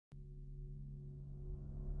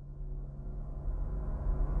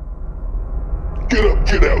Get up,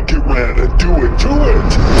 get out, get round, and do it, do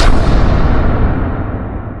it!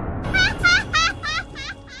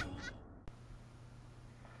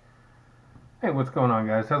 Hey, what's going on,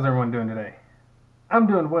 guys? How's everyone doing today? I'm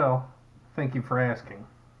doing well. Thank you for asking.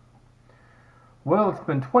 Well, it's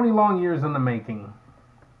been 20 long years in the making.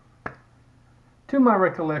 To my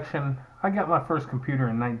recollection, I got my first computer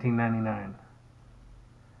in 1999.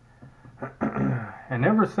 And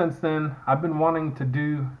ever since then, I've been wanting to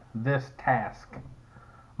do this task.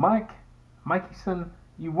 Mikeyson,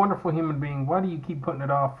 you wonderful human being, why do you keep putting it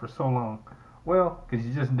off for so long? Well, because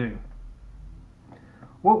you just do.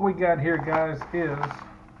 What we got here, guys, is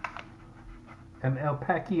an El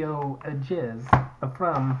Paquio Ajiz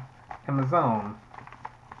from Amazon.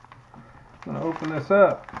 I'm going to open this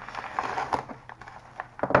up.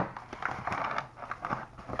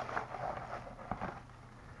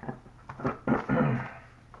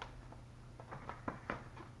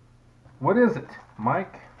 What is it,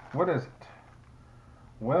 Mike? What is it?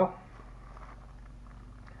 Well,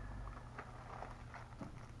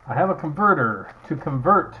 I have a converter to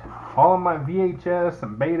convert all of my VHS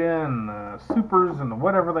and beta and supers and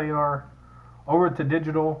whatever they are over to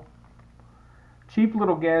digital. Cheap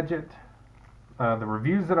little gadget. The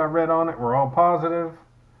reviews that I read on it were all positive.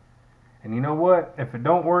 And you know what? If it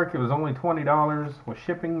don't work, it was only $20 with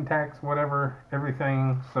shipping, tax, whatever,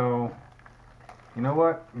 everything. So, you know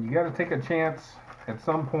what? You got to take a chance at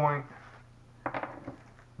some point,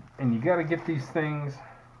 and you got to get these things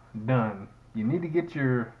done. You need to get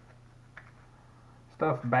your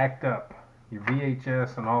stuff backed up, your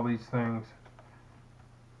VHS and all these things.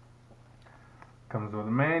 Comes with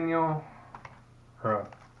a manual, or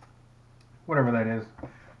whatever that is.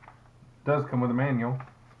 Does come with a manual.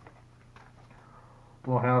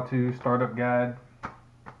 Little how-to startup guide.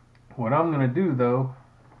 What I'm going to do, though,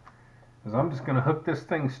 is I'm just going to hook this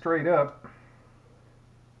thing straight up.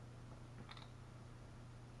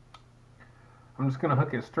 I'm just going to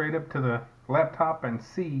hook it straight up to the laptop and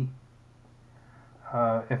see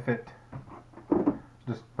if it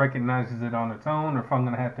just recognizes it on its own, or if I'm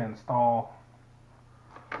going to have to install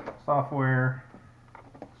software.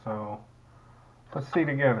 So let's see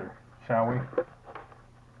together, shall we?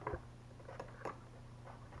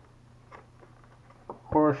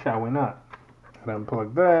 Or shall we not?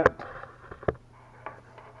 Unplug that.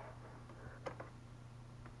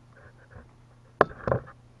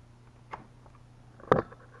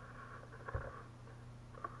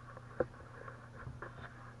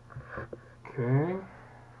 Okay.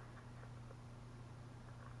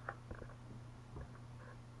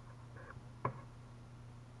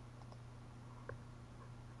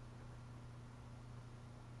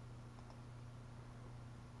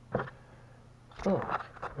 Oh,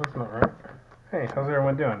 that's not right. Hey, how's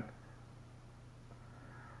everyone doing?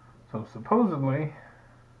 So supposedly,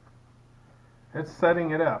 it's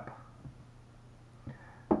setting it up.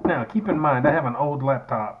 Now, keep in mind, I have an old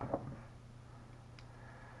laptop.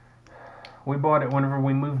 We bought it whenever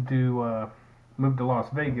we moved to Las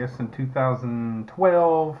Vegas in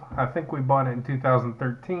 2012. I think we bought it in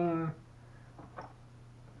 2013.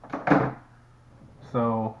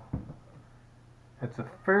 So it's a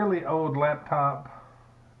fairly old laptop.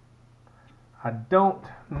 I don't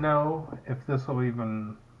know if this will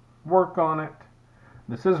even work on it.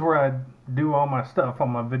 This is where I do all my stuff, all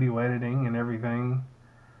my video editing and everything.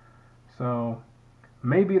 So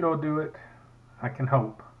maybe it'll do it. I can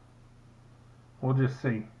hope. We'll just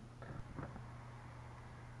see.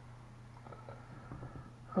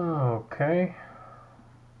 Okay.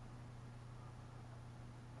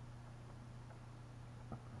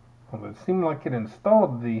 Well, it seemed like it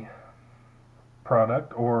installed the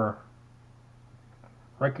product or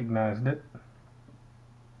recognized it.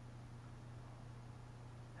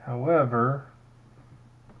 However,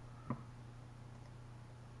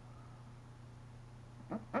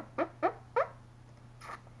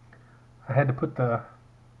 I had to put the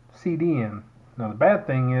CD in. Now the bad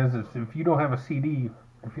thing is if you don't have a CD,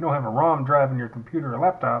 if you don't have a ROM drive in your computer or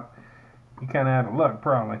laptop, you kind of out of luck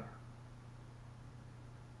probably.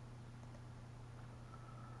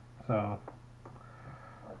 So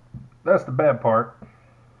that's the bad part.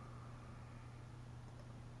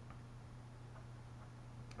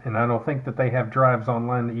 And I don't think that they have drives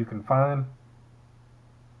online that you can find.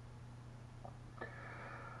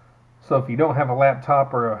 So if you don't have a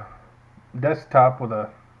laptop or a desktop with a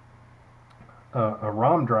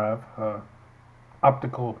ROM drive,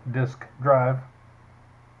 optical disc drive,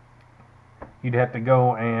 you'd have to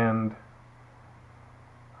go and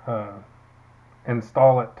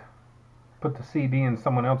install it, put the CD in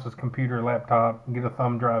someone else's computer or laptop, get a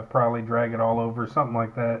thumb drive, probably drag it all over, something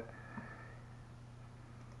like that.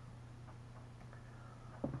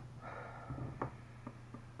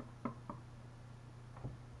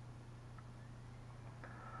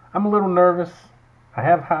 I'm a little nervous. I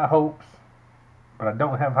have high hopes, but I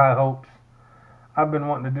don't have high hopes. I've been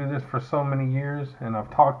wanting to do this for so many years, and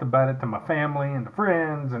I've talked about it to my family and to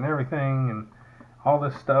friends and everything and all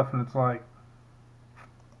this stuff, and it's like,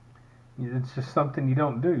 it's just something you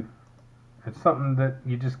don't do. It's something that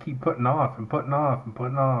you just keep putting off and putting off and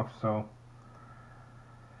putting off. So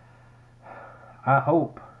I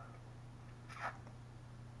hope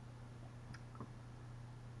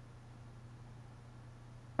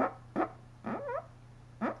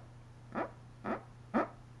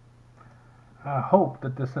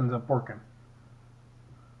that this ends up working.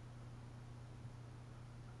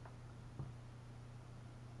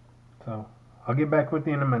 So I'll get back with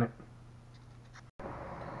you in a minute.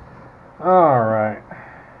 Alright.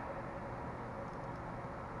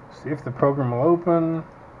 See if the program will open.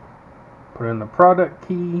 Put in the product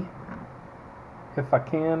key if I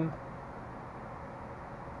can.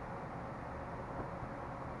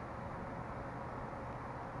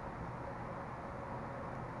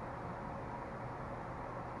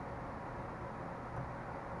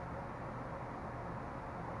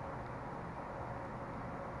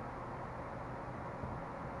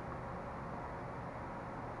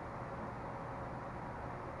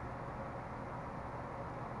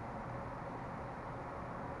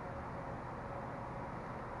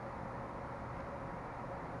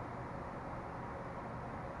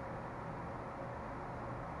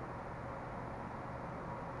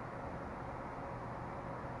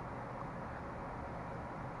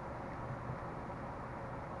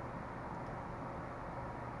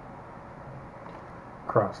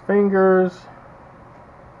 Cross fingers.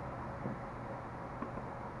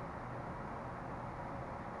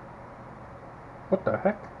 What the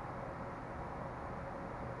heck?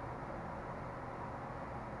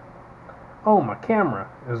 Oh, my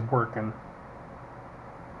camera is working.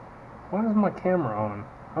 Why is my camera on?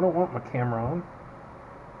 I don't want my camera on.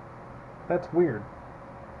 That's weird.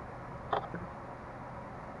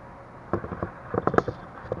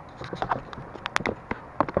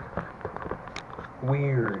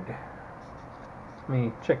 Weird. Let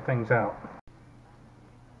me check things out.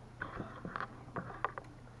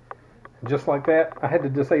 Just like that, I had to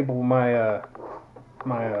disable my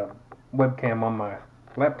webcam on my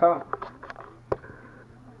laptop.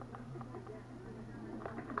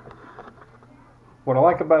 What I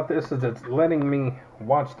like about this is it's letting me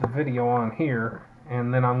watch the video on here,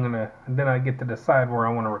 and then then I get to decide where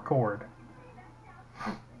I want to record.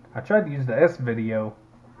 I tried to use the S video,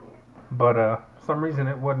 but for some reason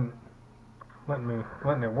it wasn't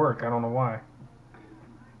letting it work. I don't know why.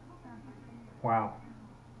 Wow.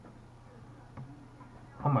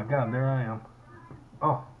 Oh my God, there I am.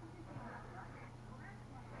 Oh.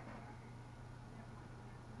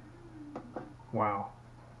 Wow.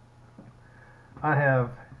 I have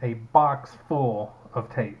a box full of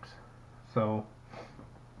tapes. So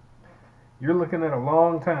you're looking at a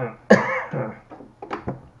long time.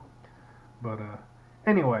 But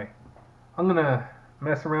anyway, I'm gonna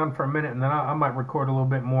mess around for a minute, and then I might record a little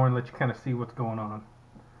bit more and let you kind of see what's going on.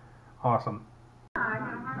 Awesome. I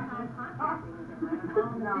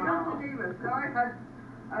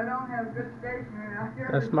don't have good stationery out here.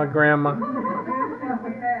 That's my grandma.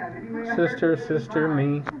 Sister,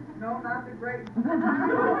 me. No, not the great.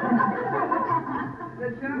 The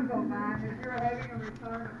jungle man, if you're having a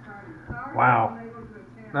retirement party. Sorry, Wow.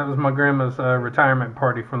 That was my grandma's retirement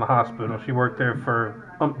party from the hospital. She worked there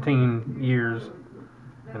for umpteen years,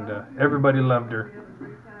 and everybody loved her.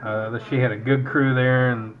 She had a good crew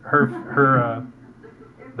there, and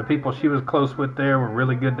the people she was close with there were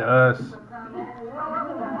really good to us.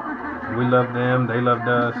 We loved them, they loved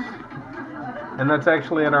us. And that's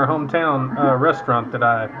actually at our hometown restaurant that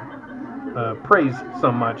I praise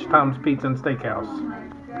so much, Tom's Pizza and Steakhouse.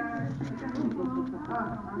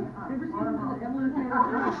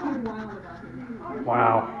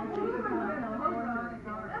 Wow.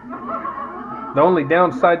 The only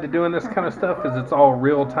downside to doing this kind of stuff is it's all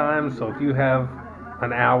real time, so if you have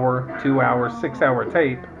an hour, 2 hours, 6 hour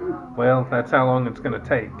tape, well, that's how long it's going to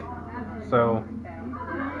take. So,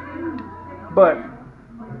 but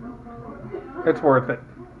it's worth it.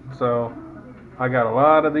 So I got a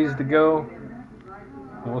lot of these to go.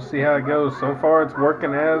 We'll see how it goes. So far it's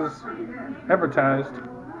working as advertised.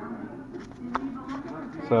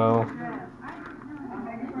 So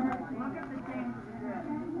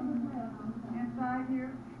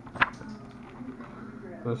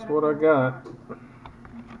that's what I got.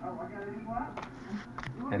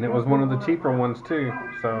 And it was one of the cheaper ones too.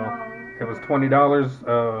 So it was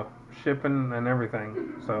 $20 shipping and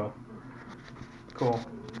everything. So cool.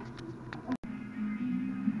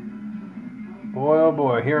 Boy, oh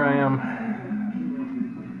boy, here I am.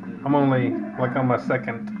 I'm only like on my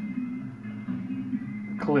second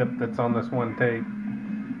clip that's on this one tape.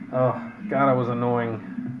 Oh, God, I was annoying.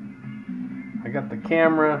 I got the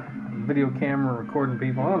camera, video camera, recording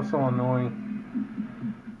people. I'm so annoying.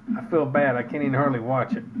 I feel bad. I can't even hardly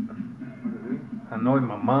watch it. I annoyed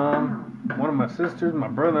my mom, one of my sisters, my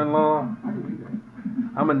brother-in-law.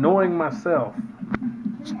 I'm annoying myself.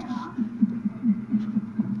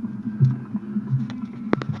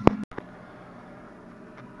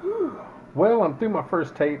 Well, I'm through my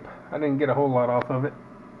first tape. I didn't get a whole lot off of it.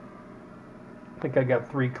 I think I got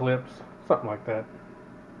 3 clips, something like that.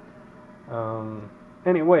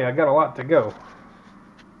 Anyway, I got a lot to go.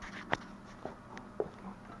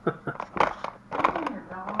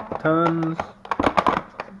 Tons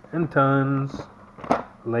and tons,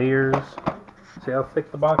 layers. See how thick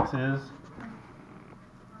the box is.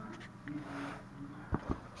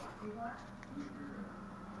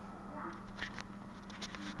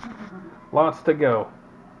 Lots to go.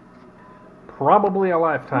 Probably a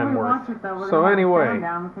lifetime worth. So anyway,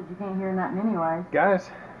 because you can't hear nothing anyway. guys,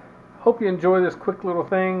 hope you enjoy this quick little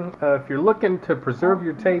thing. If you're looking to preserve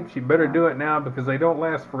your tapes, you better do it now because they don't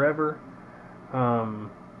last forever.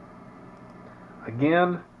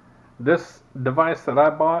 Again, this device that I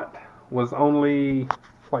bought was only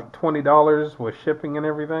like $20 with shipping and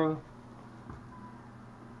everything.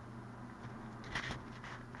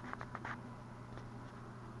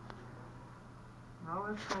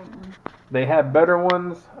 They have better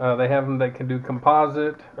ones. They have them that can do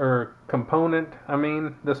composite or component. I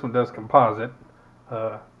mean, this one does composite.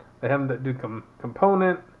 They have them that do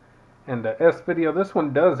component and S-video. This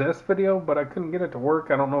one does S-video, but I couldn't get it to work.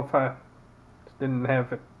 I don't know if I didn't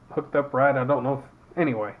have it hooked up right. I don't know if,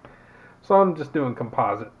 anyway. So I'm just doing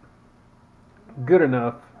composite. Good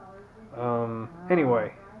enough.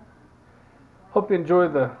 Anyway, hope you enjoy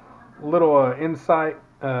the little insight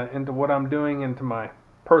into what I'm doing into my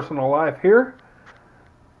personal life here.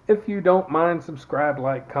 If you don't mind, subscribe,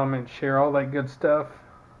 like, comment, share, all that good stuff.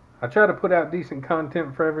 I try to put out decent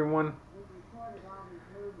content for everyone.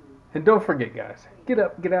 And don't forget, guys, get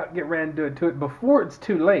up, get out, get ready, and do it to it before it's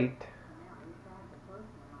too late.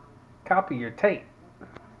 Copy your tape.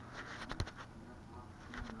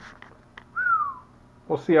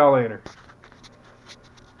 We'll see y'all later.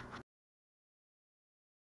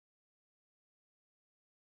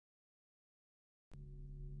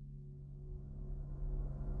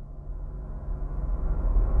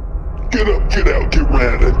 Get up, get out, get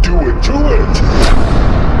ready, do it to it!